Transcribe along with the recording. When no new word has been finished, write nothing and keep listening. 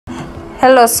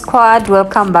Hello squad,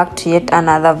 welcome back to yet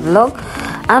another vlog,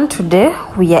 and today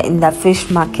we are in the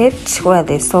fish market where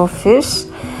they sell fish.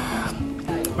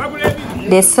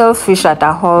 They sell fish at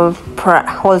a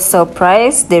wholesale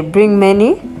price. They bring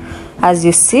many, as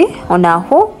you see, on a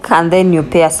hook, and then you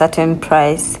pay a certain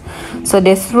price. So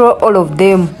they throw all of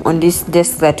them on this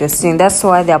desk that you're seeing. That's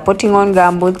why they are putting on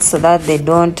gumboots so that they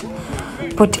don't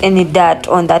put any dirt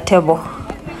on the table.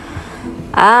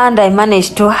 And I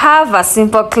managed to have a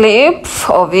simple clip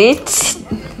of it,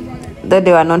 though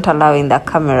they were not allowing the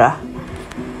camera.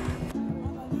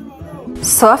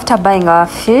 So after buying our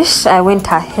fish, I went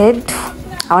ahead.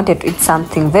 I wanted to eat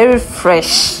something very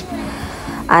fresh,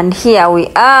 and here we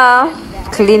are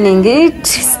cleaning it.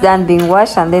 It's done being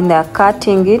washed, and then they are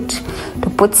cutting it to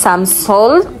put some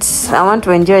salt. I want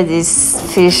to enjoy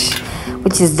this fish,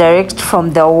 which is direct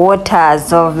from the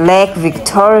waters of Lake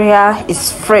Victoria.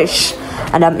 It's fresh,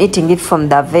 and I'm eating it from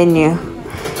the venue.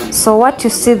 So what you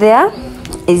see there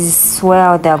is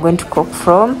where they are going to cook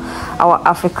from, our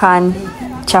African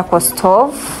charcoal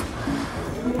stove.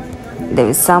 There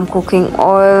is some cooking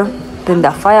oil, then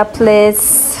the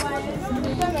fireplace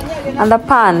and the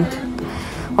pan.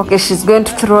 Okay, she's going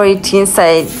to throw it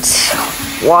inside.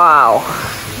 Wow.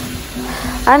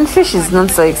 And fish is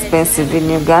not so expensive in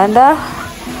Uganda.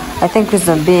 I think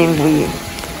reason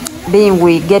being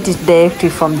we get it directly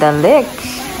from the lake.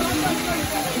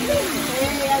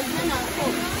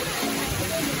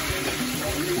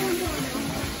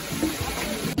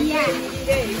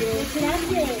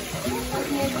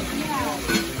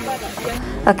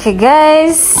 Okay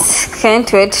guys,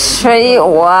 can't wait to show you.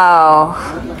 Wow,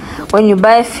 when you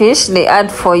buy fish, they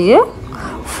add for you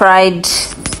fried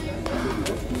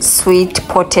sweet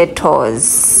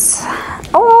potatoes.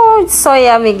 Oh, it's so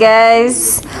yummy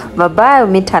guys. Bye bye,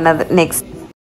 we'll meet another next